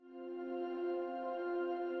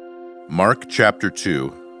Mark chapter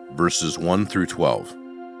 2, verses 1 through 12.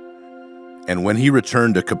 And when he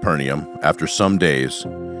returned to Capernaum after some days,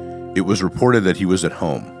 it was reported that he was at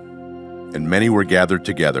home, and many were gathered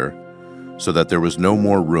together, so that there was no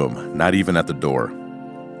more room, not even at the door.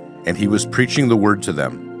 And he was preaching the word to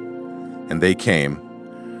them, and they came,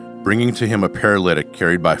 bringing to him a paralytic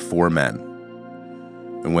carried by 4 men.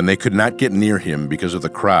 And when they could not get near him because of the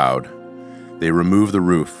crowd, they removed the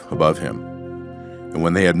roof above him. And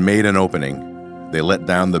when they had made an opening, they let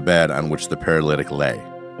down the bed on which the paralytic lay.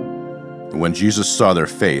 And when Jesus saw their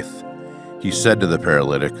faith, he said to the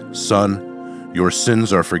paralytic, "Son, your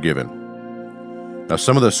sins are forgiven." Now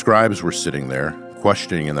some of the scribes were sitting there,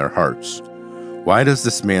 questioning in their hearts, "Why does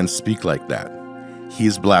this man speak like that? He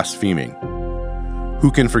is blaspheming. Who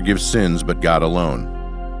can forgive sins but God alone?"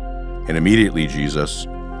 And immediately Jesus,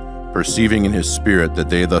 perceiving in his spirit that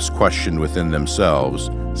they thus questioned within themselves,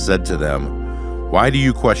 said to them, "Why do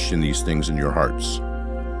you question these things in your hearts?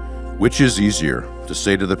 Which is easier, to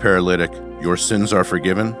say to the paralytic, 'Your sins are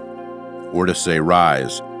forgiven,' or to say,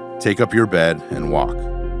 'Rise, take up your bed and walk'?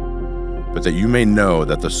 But that you may know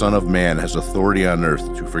that the Son of Man has authority on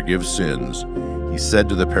earth to forgive sins," he said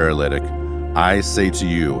to the paralytic, "I say to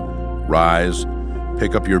you, rise,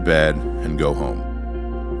 pick up your bed, and go home."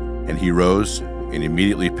 And he rose and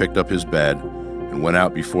immediately picked up his bed and went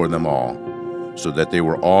out before them all, so that they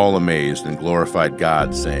were all amazed and glorified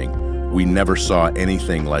God, saying, "We never saw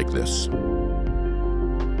anything like this."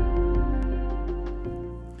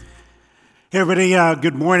 Hey everybody,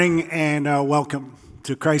 good morning and welcome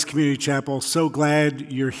to Christ Community Chapel. So glad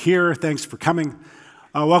you're here. Thanks for coming.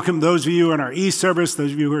 Welcome those of you in our e-service,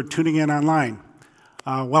 those of you who are tuning in online.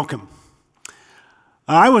 Welcome.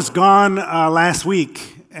 I was gone last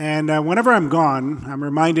week, and whenever I'm gone, I'm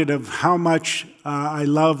reminded of how much I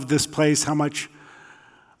love this place, how much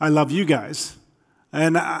I love you guys.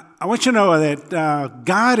 And I want you to know that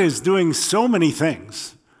God is doing so many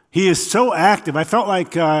things. He is so active. I felt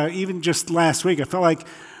like, even just last week, I felt like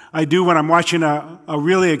I do when I'm watching a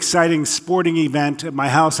really exciting sporting event at my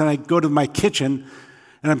house, and I go to my kitchen,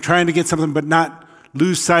 and I'm trying to get something but not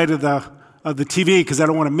lose sight of the TV because I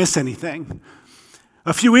don't want to miss anything.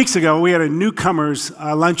 A few weeks ago, we had a newcomers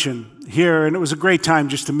luncheon here, and it was a great time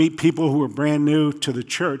just to meet people who were brand new to the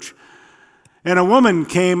church. And a woman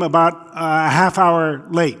came about a half hour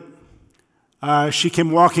late. She came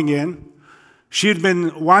walking in. She had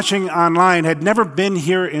been watching online, had never been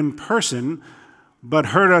here in person, but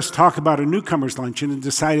heard us talk about a newcomers luncheon and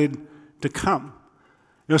decided to come.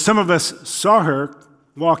 You know, some of us saw her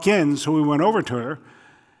walk in, so we went over to her,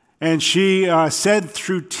 and she said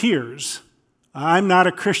through tears, "I'm not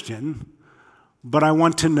a Christian, but I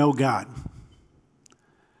want to know God."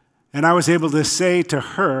 And I was able to say to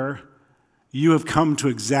her, "You have come to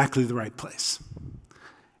exactly the right place."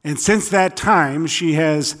 And since that time, she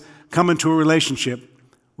has come into a relationship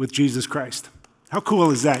with Jesus Christ. How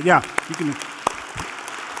cool is that? Yeah, you can.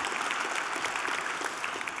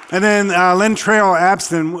 And then Len Trail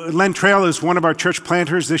Abston. Len Trail is one of our church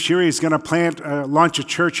planters this year. He's going to launch a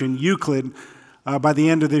church in Euclid by the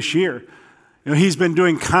end of this year. You know, he's been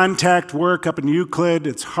doing contact work up in Euclid.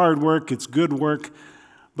 It's hard work. It's good work.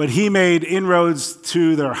 But he made inroads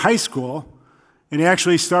to their high school, and he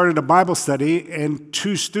actually started a Bible study, and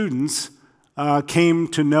 2 students came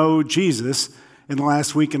to know Jesus in the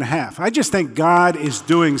last week and a half. I just think God is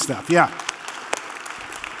doing stuff. Yeah.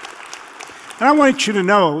 And I want you to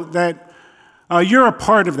know that you're a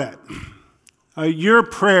part of that. Your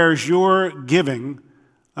prayers, your giving,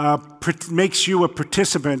 makes you a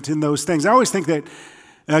participant in those things. I always think that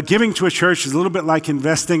giving to a church is a little bit like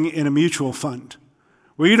investing in a mutual fund,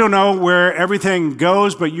 where you don't know where everything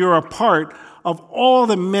goes, but you're a part of all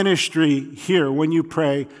the ministry here when you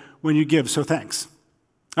pray, when you give. So thanks.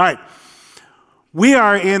 All right. We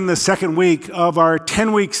are in the second week of our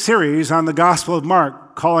 10-week series on the Gospel of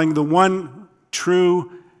Mark, calling the One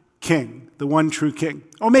True King, the One True King.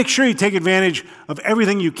 Oh, make sure you take advantage of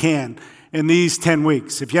everything you can in these 10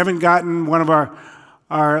 weeks. If you haven't gotten one of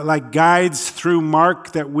our like guides through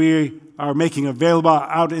Mark that we are making available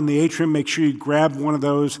out in the atrium, make sure you grab one of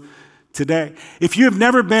those today. If you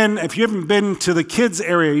haven't been to the kids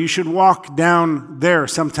area, you should walk down there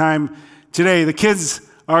sometime today. The kids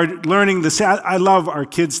are learning I love our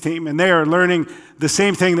kids team, and they are learning the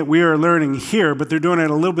same thing that we are learning here, but they're doing it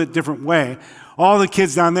a little bit different way. All the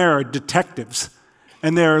kids down there are detectives,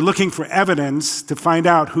 and they're looking for evidence to find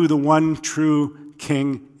out who the one true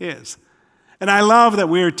king is. And I love that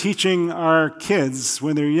we are teaching our kids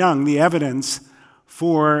when they're young the evidence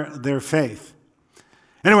for their faith.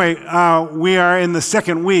 Anyway, we are in the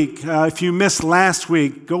second week. If you missed last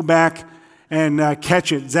week, go back and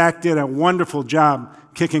catch it. Zach did a wonderful job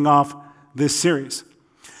kicking off this series.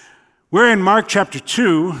 We're in Mark chapter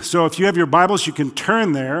 2, so if you have your Bibles, you can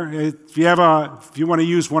turn there. If you want to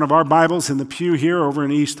use one of our Bibles in the pew here over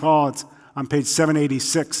in East Hall, it's on page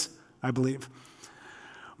 786, I believe.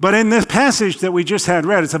 But in this passage that we just had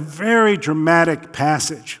read, it's a very dramatic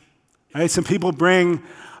passage. Right? Some people bring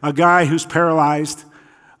a guy who's paralyzed.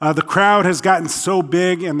 The crowd has gotten so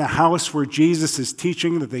big in the house where Jesus is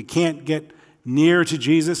teaching that they can't get near to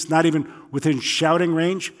Jesus, not even within shouting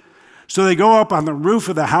range. So they go up on the roof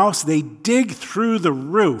of the house, they dig through the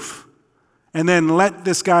roof, and then let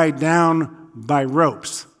this guy down by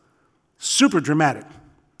ropes. Super dramatic.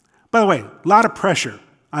 By the way, a lot of pressure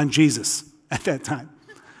on Jesus at that time.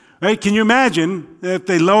 Right? Can you imagine if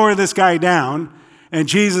they lower this guy down and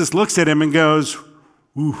Jesus looks at him and goes,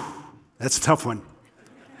 "Ooh, that's a tough one.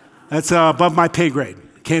 That's above my pay grade.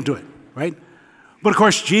 Can't do it," right? But of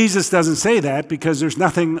course, Jesus doesn't say that because there's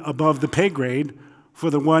nothing above the pay grade for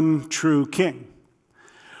the one true king.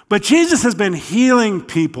 But Jesus has been healing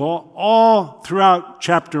people all throughout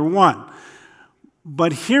chapter 1.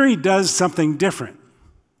 But here he does something different.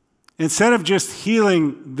 Instead of just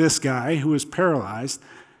healing this guy who is paralyzed,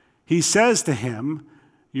 he says to him,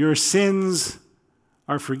 "Your sins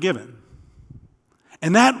are forgiven."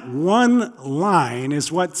 And that one line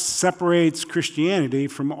is what separates Christianity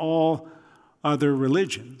from all other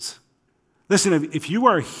religions. Listen, if you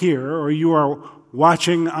are here or you are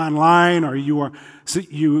watching online or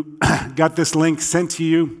you got this link sent to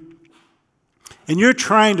you and you're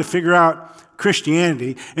trying to figure out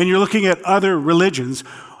Christianity and you're looking at other religions,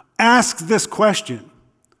 ask this question: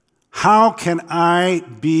 how can I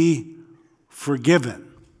be forgiven?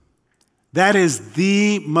 That is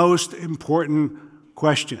the most important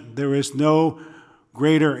question. There is no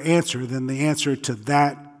greater answer than the answer to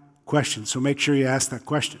that question. So make sure you ask that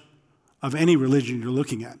question of any religion you're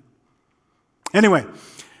looking at. Anyway,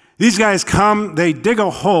 these guys come, they dig a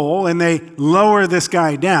hole, and they lower this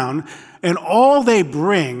guy down, and all they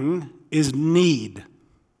bring is need.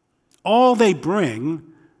 All they bring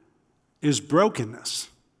is brokenness.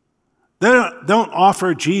 They don't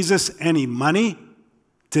offer Jesus any money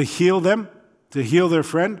to heal them, to heal their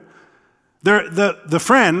friend. The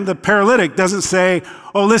friend, the paralytic, doesn't say,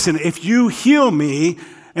 "Oh, listen, if you heal me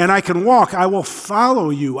and I can walk, I will follow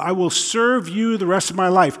you. I will serve you the rest of my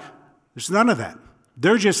life." There's none of that.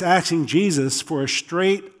 They're just asking Jesus for a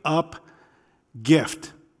straight-up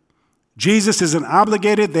gift. Jesus isn't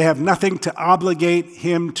obligated. They have nothing to obligate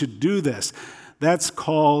him to do this. That's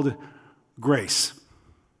called grace.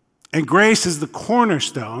 And grace is the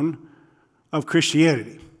cornerstone of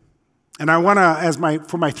Christianity. And I want to,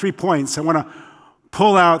 for my 3 points, I want to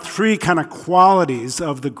pull out 3 kind of qualities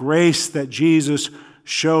of the grace that Jesus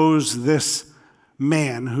shows this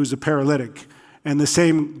man who's a paralytic, and the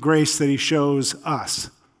same grace that he shows us.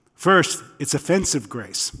 First, it's offensive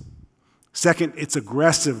grace. Second, it's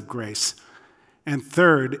aggressive grace. And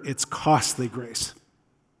third, it's costly grace.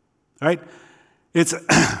 All right? It's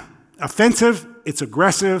offensive, it's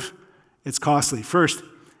aggressive, it's costly. First,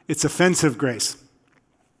 it's offensive grace.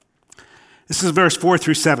 This is verse 4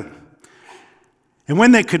 through 7. "And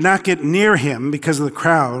when they could not get near him because of the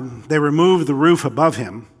crowd, they removed the roof above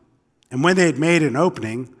him. And when they had made an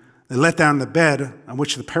opening, they let down the bed on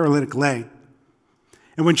which the paralytic lay.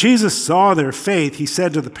 And when Jesus saw their faith, he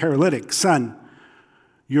said to the paralytic, 'Son,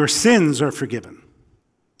 your sins are forgiven.'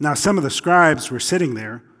 Now some of the scribes were sitting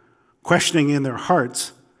there, questioning in their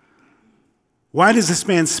hearts, 'Why does this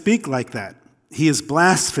man speak like that? He is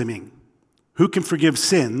blaspheming. Who can forgive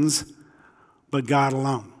sins but God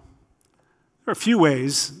alone?'" There are a few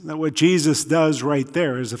ways that what Jesus does right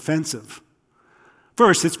there is offensive.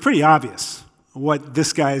 First, it's pretty obvious what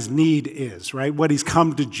this guy's need is, right? What he's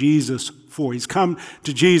come to Jesus for. He's come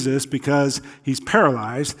to Jesus because he's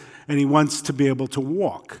paralyzed and he wants to be able to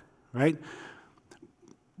walk, right?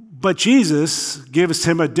 But Jesus gives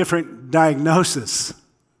him a different diagnosis,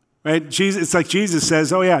 right? It's like Jesus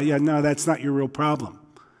says, "Oh yeah, no, that's not your real problem."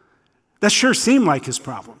 That sure seemed like his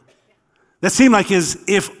problem. That seemed like his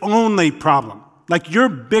if-only problem. Like your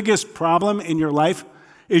biggest problem in your life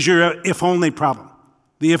is your if-only problem.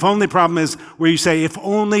 The if-only problem is where you say, if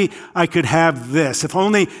only I could have this, if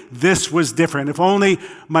only this was different, if only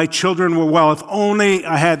my children were well, if only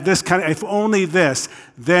I had this if only this,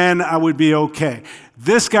 then I would be okay.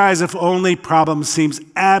 This guy's if only problem seems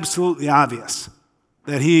absolutely obvious,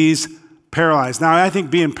 that he's paralyzed. Now, I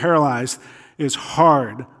think being paralyzed is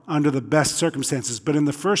hard under the best circumstances, but in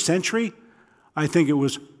the first century, I think it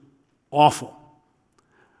was awful.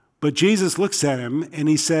 But Jesus looks at him and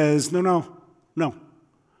he says, no.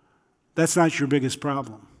 That's not your biggest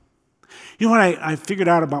problem. You know what I figured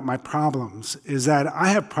out about my problems is that I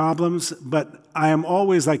have problems, but I am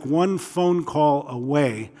always like one phone call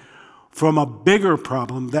away from a bigger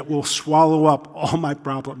problem that will swallow up all my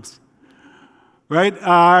problems. Right?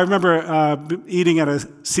 I remember eating at a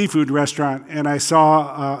seafood restaurant, and I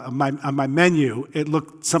saw on my menu, it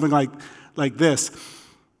looked something like this.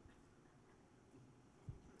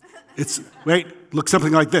 Look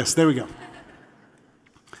something like this. There we go.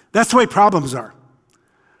 That's the way problems are.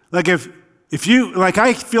 Like if you, like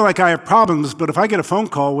I feel like I have problems, but if I get a phone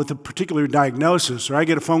call with a particular diagnosis, or I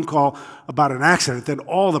get a phone call about an accident, then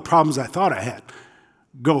all the problems I thought I had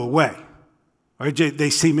go away. Right? They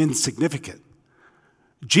seem insignificant.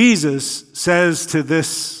 Jesus says to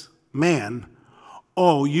this man,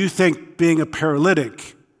 oh, you think being a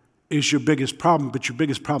paralytic is your biggest problem, but your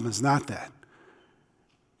biggest problem is not that.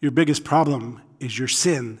 Your biggest problem is your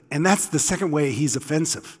sin, and that's the second way he's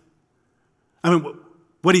offensive. I mean,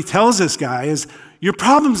 what he tells this guy is, your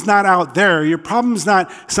problem's not out there. Your problem's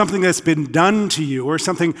not something that's been done to you or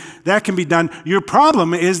something that can be done. Your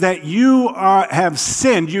problem is that you have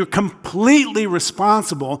sinned. You're completely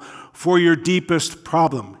responsible for your deepest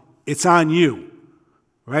problem. It's on you,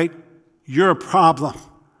 right? You're a problem.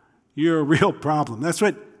 You're a real problem. That's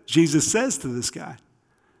what Jesus says to this guy.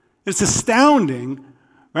 It's astounding,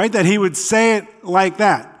 right, that he would say it like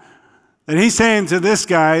that. And he's saying to this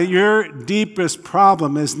guy, your deepest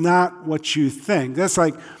problem is not what you think. That's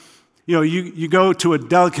like, you go to a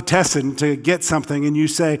delicatessen to get something and you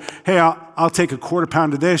say, hey, I'll take a quarter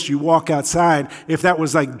pound of this. You walk outside. If that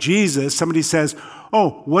was like Jesus, somebody says,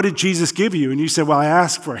 oh, what did Jesus give you? And you say, well, I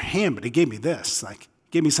asked for a ham, but he gave me this. Like,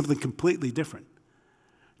 he gave me something completely different.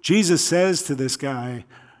 Jesus says to this guy,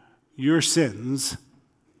 your sins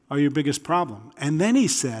are your biggest problem. And then he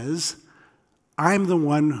says, I'm the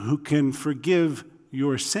one who can forgive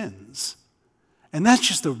your sins. And that's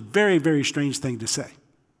just a very, very strange thing to say.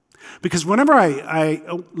 Because whenever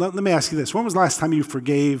let me ask you this. When was the last time you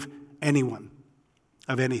forgave anyone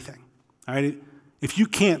of anything? All right? If you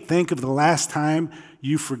can't think of the last time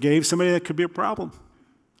you forgave somebody, that could be a problem.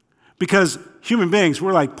 Because human beings,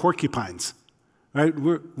 we're like porcupines, right?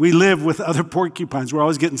 We live with other porcupines. We're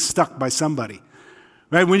always getting stuck by somebody,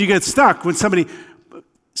 right? When you get stuck, when somebody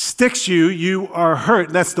sticks you, you are hurt.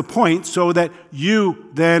 That's the point, so that you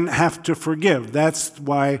then have to forgive. That's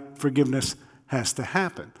why forgiveness has to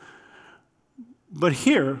happen. But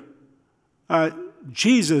here,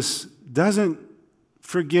 Jesus doesn't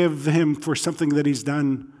forgive him for something that he's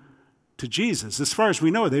done to Jesus. As far as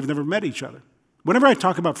we know, they've never met each other. Whenever I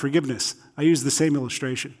talk about forgiveness, I use the same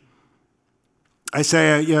illustration. I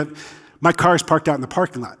say, my car is parked out in the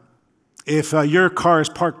parking lot. If your car is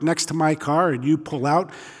parked next to my car and you pull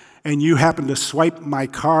out and you happen to swipe my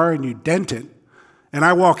car and you dent it, and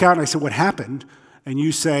I walk out and I say, what happened? And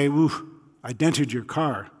you say, ooh, I dented your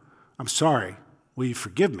car. I'm sorry. Will you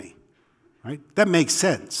forgive me? Right? That makes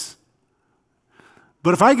sense.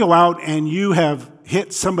 But if I go out and you have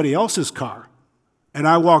hit somebody else's car and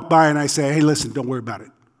I walk by and I say, hey, listen, don't worry about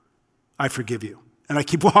it. I forgive you. And I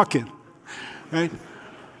keep walking. Right?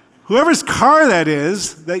 Whoever's car that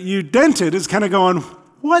is that you dented is kind of going,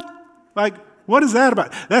 what? Like, what is that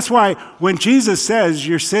about? That's why when Jesus says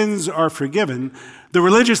your sins are forgiven, the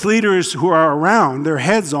religious leaders who are around, their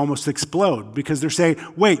heads almost explode because they're saying,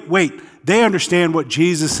 wait, they understand what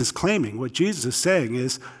Jesus is claiming. What Jesus is saying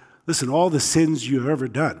is, listen, all the sins you've ever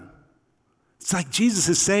done. It's like Jesus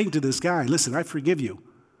is saying to this guy, listen, I forgive you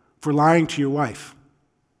for lying to your wife.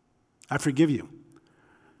 I forgive you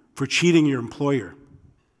for cheating your employer.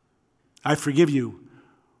 I forgive you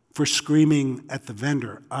for screaming at the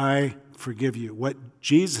vendor. I forgive you. What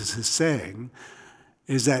Jesus is saying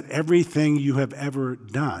is that everything you have ever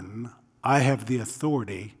done, I have the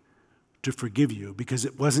authority to forgive you because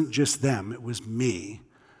it wasn't just them, it was me,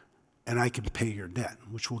 and I can pay your debt,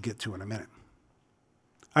 which we'll get to in a minute.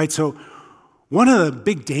 All right, so one of the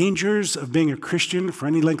big dangers of being a Christian for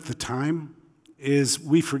any length of time is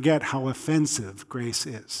we forget how offensive grace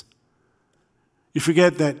is. You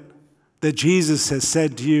forget that Jesus has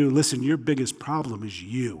said to you, listen, your biggest problem is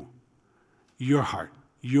you, your heart,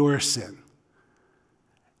 your sin.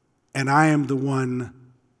 And I am the one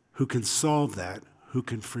who can solve that, who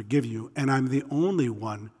can forgive you, and I'm the only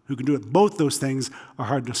one who can do it. Both those things are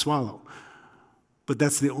hard to swallow, but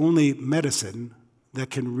that's the only medicine that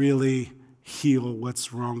can really heal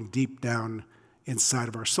what's wrong deep down inside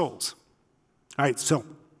of our souls. All right, so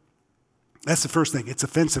that's the first thing. It's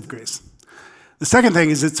offensive grace. The second thing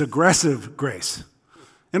is it's aggressive grace.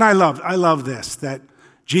 And I love this, that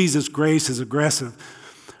Jesus' grace is aggressive.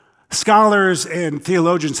 Scholars and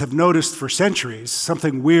theologians have noticed for centuries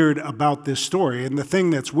something weird about this story. And the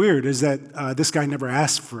thing that's weird is that this guy never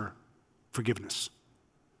asked for forgiveness.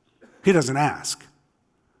 He doesn't ask.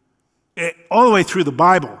 All the way through the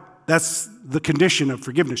Bible, that's the condition of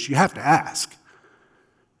forgiveness. You have to ask.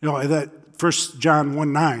 You know, that 1 John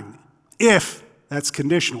 1:9, if, that's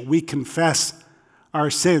conditional, we confess our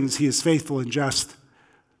sins, he is faithful and just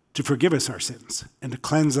to forgive us our sins and to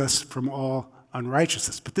cleanse us from all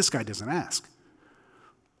unrighteousness. But this guy doesn't ask.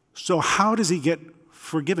 So how does he get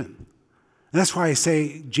forgiven? And that's why I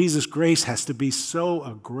say Jesus' grace has to be so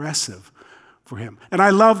aggressive for him. And I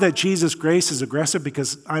love that Jesus' grace is aggressive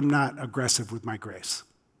because I'm not aggressive with my grace.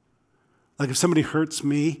 Like if somebody hurts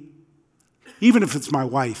me, even if it's my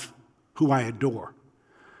wife, who I adore,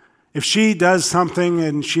 if she does something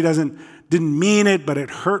and she didn't mean it, but it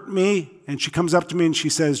hurt me, and she comes up to me and she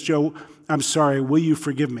says, Joe, I'm sorry, will you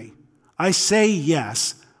forgive me? I say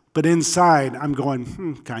yes, but inside I'm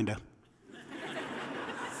going, kinda.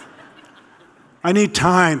 I need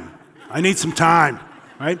time. I need some time,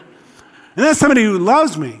 right? And that's somebody who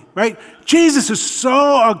loves me, right? Jesus is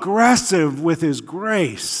so aggressive with his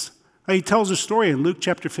grace. He tells a story in Luke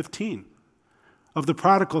chapter 15 of the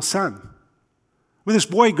prodigal son. When this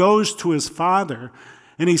boy goes to his father,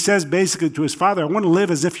 and he says basically to his father, I want to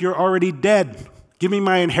live as if you're already dead. Give me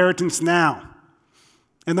my inheritance now.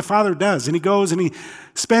 And the father does. And he goes and he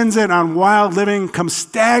spends it on wild living, comes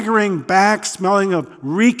staggering back,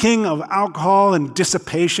 reeking of alcohol and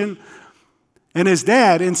dissipation. And his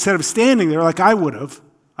dad, instead of standing there like I would have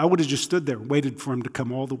just stood there and waited for him to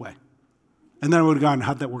come all the way. And then I would have gone,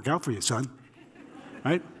 how'd that work out for you, son?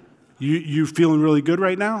 Right? You feeling really good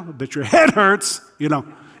right now? I bet your head hurts,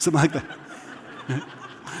 something like that.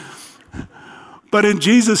 But in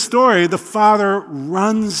Jesus' story, the father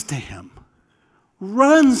runs to him.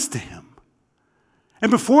 And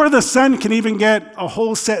before the son can even get a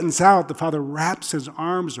whole sentence out, the father wraps his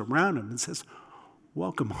arms around him and says,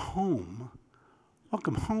 welcome home.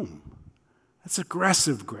 Welcome home. That's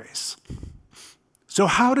aggressive grace. So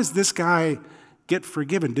how does this guy get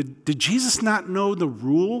forgiven? Did Jesus not know the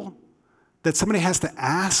rule that somebody has to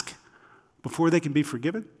ask before they can be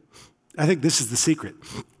forgiven? I think this is the secret.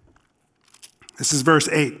 This is verse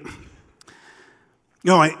 8.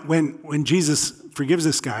 When Jesus forgives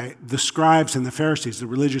this guy, the scribes and the Pharisees, the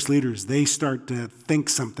religious leaders, they start to think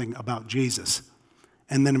something about Jesus.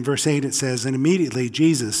 And then in verse 8 it says, and immediately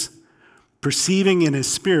Jesus, perceiving in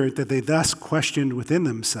his spirit that they thus questioned within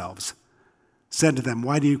themselves, said to them,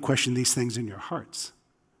 why do you question these things in your hearts?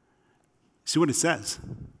 See what it says?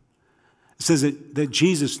 It says that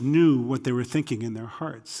Jesus knew what they were thinking in their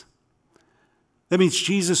hearts. That means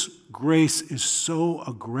Jesus' grace is so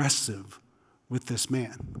aggressive with this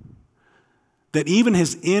man that even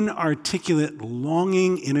his inarticulate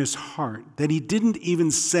longing in his heart that he didn't even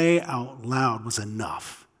say out loud was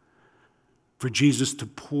enough for Jesus to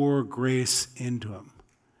pour grace into him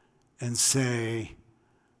and say,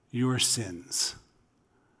 your sins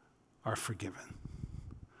are forgiven.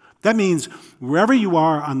 That means wherever you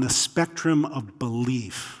are on the spectrum of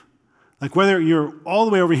belief, like whether you're all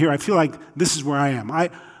the way over here, I feel like this is where I am.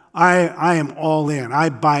 I am all in. I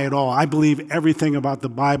buy it all. I believe everything about the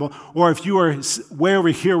Bible. Or if you are way over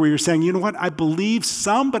here where you're saying, you know what, I believe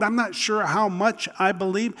some, but I'm not sure how much I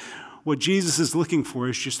believe. What Jesus is looking for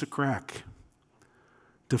is just a crack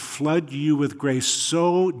to flood you with grace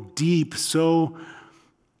so deep, so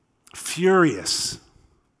furious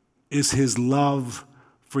is his love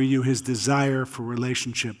for you, his desire for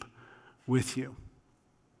relationship with you.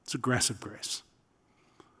 It's aggressive grace.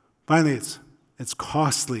 Finally, it's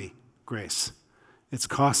costly grace. It's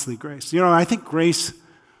costly grace. I think grace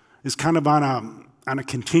is kind of on a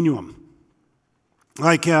continuum.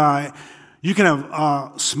 Like you can have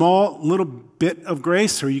a small little bit of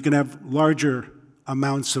grace, or you can have larger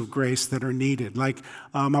amounts of grace that are needed. Like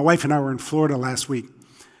my wife and I were in Florida last week,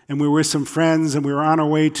 and we were with some friends, and we were on our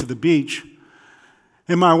way to the beach.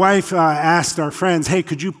 And my wife asked our friends, hey,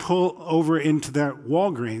 could you pull over into that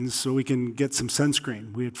Walgreens so we can get some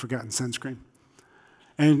sunscreen? We had forgotten sunscreen.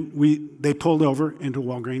 And they pulled over into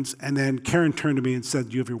Walgreens, and then Karen turned to me and said,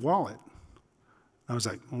 do you have your wallet? I was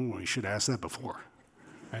like, oh, you should have asked that before.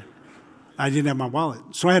 Right? I didn't have my wallet.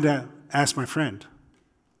 So I had to ask my friend,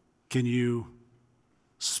 can you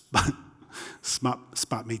spot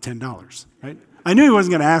me $10, right? I knew he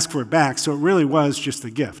wasn't going to ask for it back, so it really was just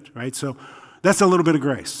a gift, right? So that's a little bit of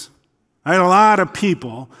grace. Right? A lot of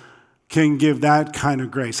people can give that kind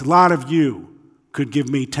of grace. A lot of you could give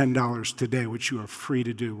me $10 today, which you are free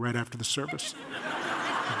to do right after the service.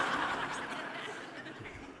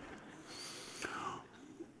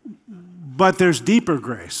 But there's deeper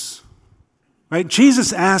grace, right?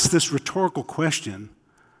 Jesus asked this rhetorical question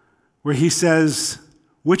where he says,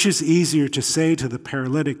 which is easier to say to the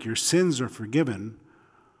paralytic, your sins are forgiven,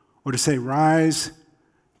 or to say, rise,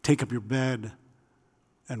 take up your bed,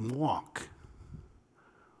 and walk?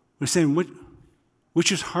 We're saying,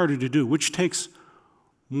 which is harder to do? Which takes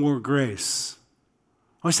more grace?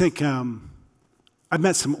 I always think, I've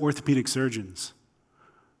met some orthopedic surgeons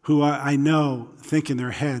who I know think in their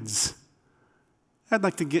heads, I'd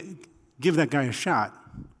like to give that guy a shot.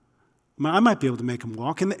 I might be able to make him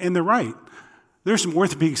walk, and they're right. There are some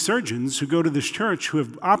orthopedic surgeons who go to this church who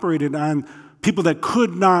have operated on people that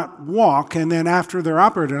could not walk, and then after they're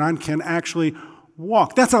operated on can actually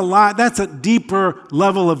walk. That's a deeper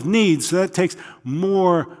level of need, so that takes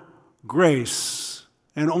more grace.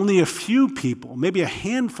 And only a few people, maybe a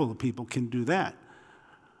handful of people, can do that.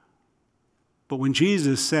 But when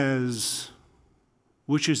Jesus says,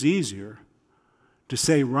 which is easier, to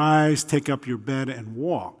say, rise, take up your bed, and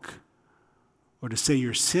walk, or to say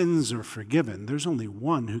your sins are forgiven, there's only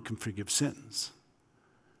one who can forgive sins.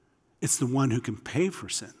 It's the one who can pay for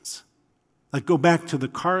sins. Like, go back to the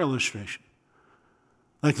car illustration.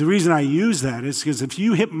 Like, the reason I use that is because if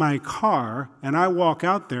you hit my car and I walk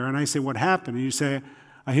out there and I say, what happened? And you say,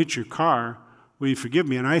 I hit your car, will you forgive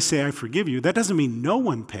me? And I say, I forgive you. That doesn't mean no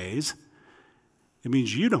one pays. It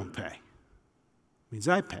means you don't pay. It means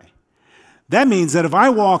I pay. That means that if I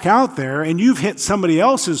walk out there and you've hit somebody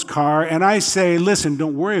else's car and I say, listen,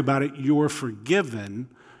 don't worry about it, you're forgiven,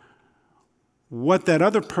 what that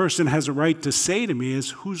other person has a right to say to me is,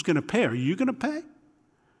 who's going to pay? Are you going to pay?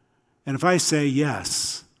 And if I say,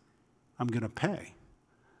 yes, I'm going to pay,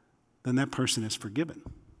 then that person is forgiven.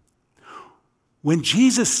 When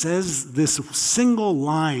Jesus says this single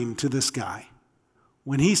line to this guy,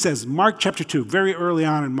 when he says, Mark chapter 2, very early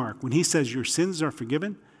on in Mark, when he says your sins are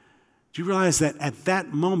forgiven, do you realize that at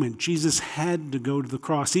that moment, Jesus had to go to the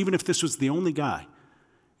cross, even if this was the only guy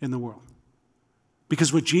in the world?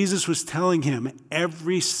 Because what Jesus was telling him,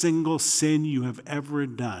 every single sin you have ever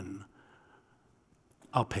done,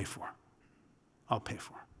 I'll pay for. I'll pay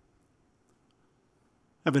for.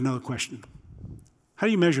 I have another question. How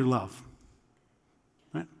do you measure love?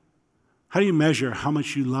 Right? How do you measure how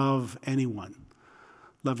much you love anyone,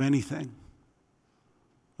 love anything?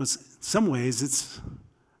 Well, in some ways, it's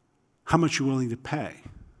how much you're willing to pay,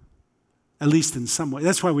 at least in some way.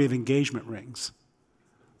 That's why we have engagement rings.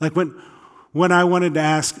 Like when I wanted to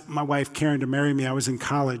ask my wife, Karen, to marry me, I was in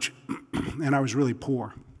college, and I was really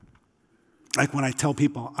poor. Like when I tell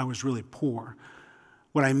people I was really poor,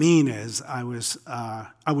 what I mean is I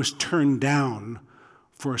was turned down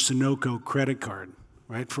for a Sunoco credit card,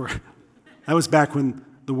 right? That was back when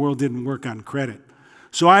the world didn't work on credit.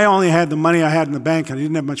 So I only had the money I had in the bank. I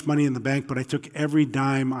didn't have much money in the bank, but I took every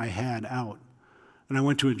dime I had out. And I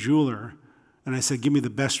went to a jeweler, and I said, give me the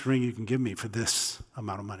best ring you can give me for this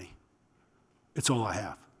amount of money. It's all I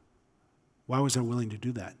have. Why was I willing to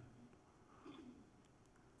do that?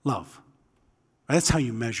 Love. That's how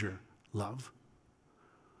you measure love.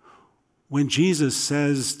 When Jesus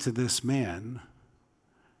says to this man,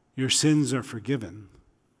 your sins are forgiven,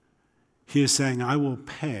 he is saying, I will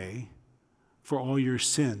pay for all your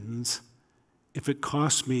sins if it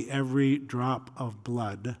costs me every drop of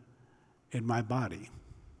blood in my body.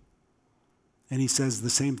 And he says the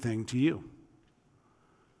same thing to you.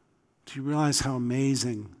 Do you realize how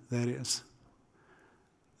amazing that is?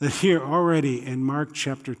 That here already in Mark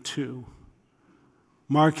chapter 2,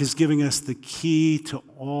 Mark is giving us the key to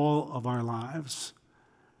all of our lives.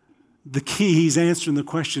 The key, he's answering the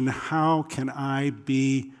question, how can I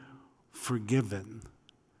be forgiven?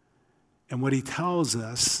 And what he tells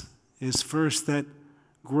us is first that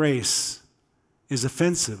grace is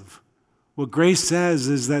offensive. What grace says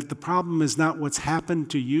is that the problem is not what's happened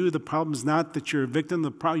to you. The problem is not that you're a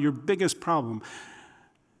victim. Your biggest problem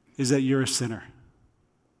is that you're a sinner.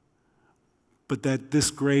 But that this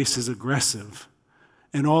grace is aggressive.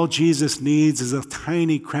 And all Jesus needs is a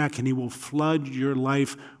tiny crack, and he will flood your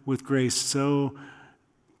life with grace. So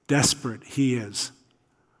desperate he is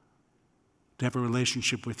to have a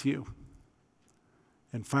relationship with you.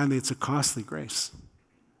 And finally, it's a costly grace.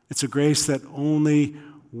 It's a grace that only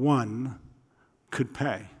one could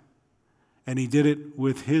pay. And he did it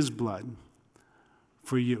with his blood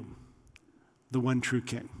for you, the one true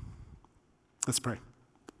King. Let's pray.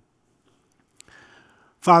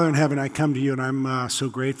 Father in heaven, I come to you and I'm so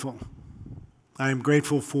grateful. I am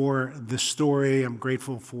grateful for this story. I'm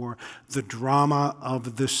grateful for the drama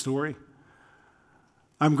of this story.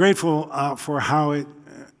 I'm grateful for how it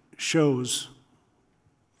shows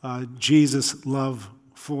Jesus' love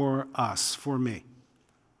for us, for me.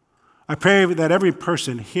 I pray that every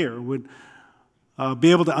person here would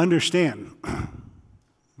be able to understand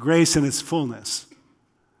grace in its fullness,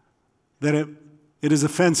 that it is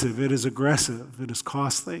offensive, it is aggressive, it is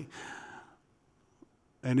costly,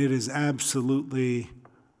 and it is absolutely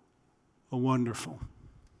wonderful.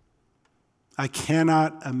 I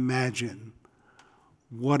cannot imagine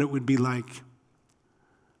what it would be like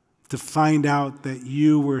to find out that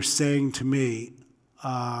you were saying to me,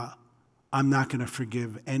 I'm not going to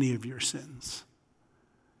forgive any of your sins.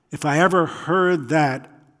 If I ever heard that,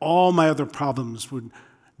 all my other problems would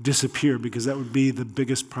disappear, because that would be the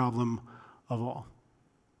biggest problem of all.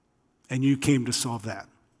 And you came to solve that.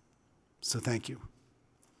 So thank you.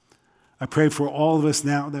 I pray for all of us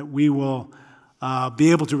now that we will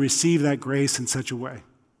be able to receive that grace in such a way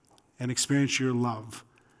and experience your love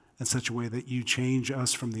in such a way that you change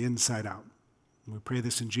us from the inside out. And we pray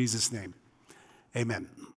this in Jesus' name. Amen.